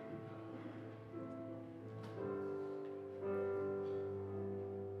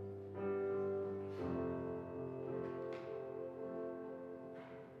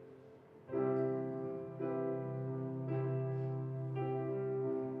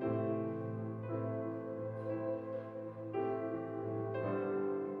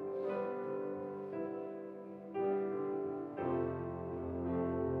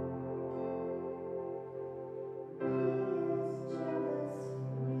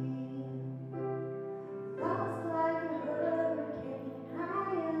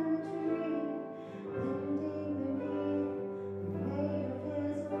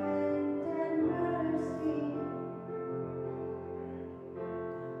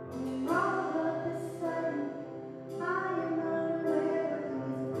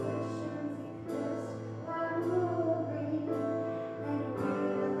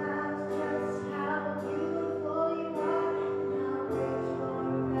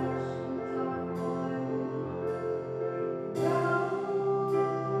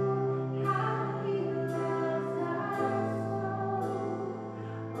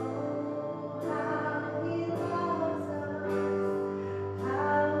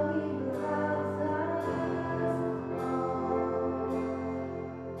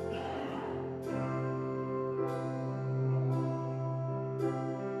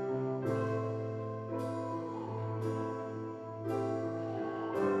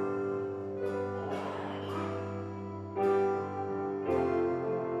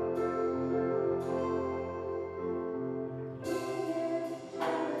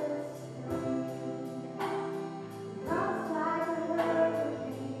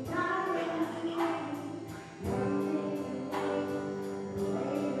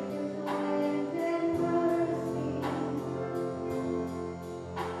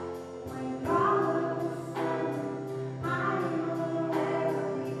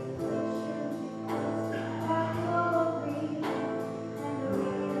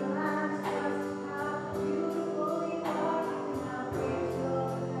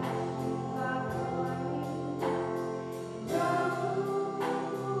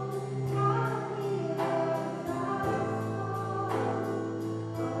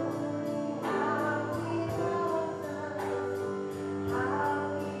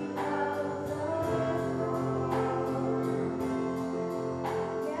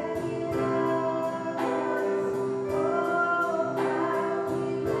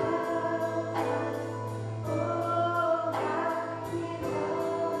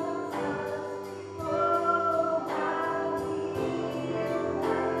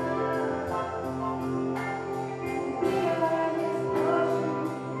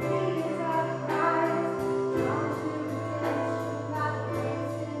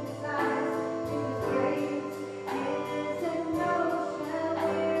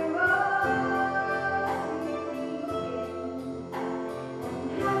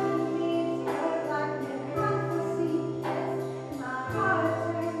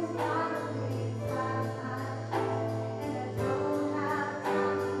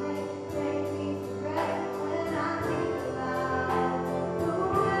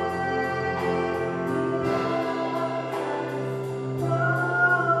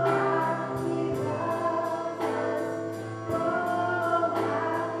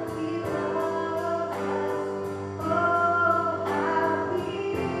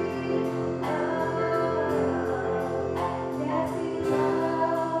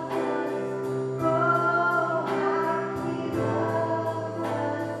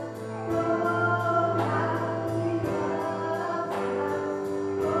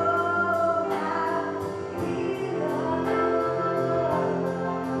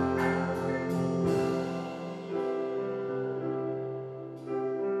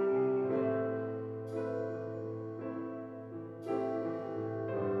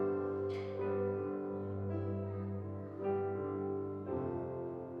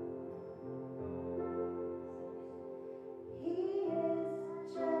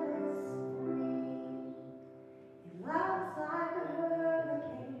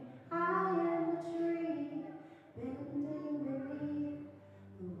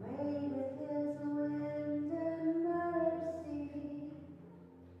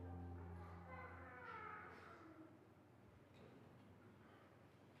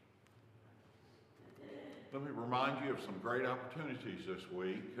 Let me remind you of some great opportunities this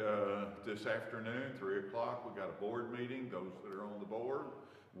week. This afternoon, 3 o'clock, we've got a board meeting, those that are on the board.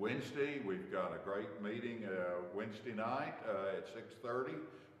 Wednesday, we've got a great meeting Wednesday night at 6:30,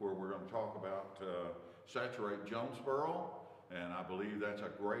 where we're going to talk about Saturate Jonesboro. And I believe that's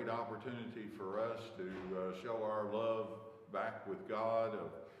a great opportunity for us to show our love back with God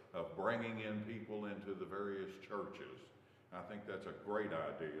of bringing in people into the various churches. I think that's a great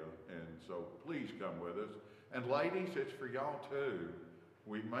idea, and so please come with us. And ladies, it's for y'all too.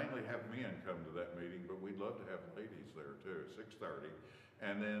 We mainly have men come to that meeting, but we'd love to have ladies there too, 6:30.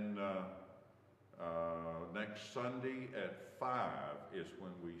 And then next Sunday at 5 is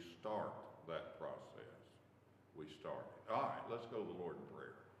when we start that process. We start. All right, let's go to the Lord in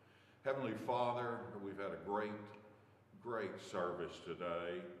prayer. Heavenly Father, we've had a great service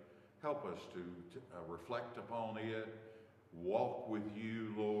today. Help us to reflect upon it, walk with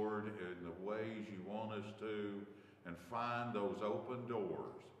you, Lord, in the ways you want us to, and find those open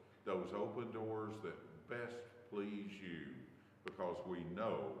doors that best please you, because we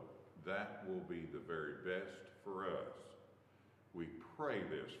know that will be the very best for us. We pray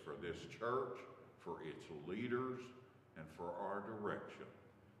this for this church, for its leaders, and for our direction.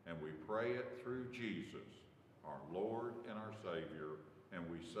 And we pray it through Jesus, our Lord and our Savior, and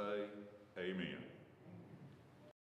we say, amen.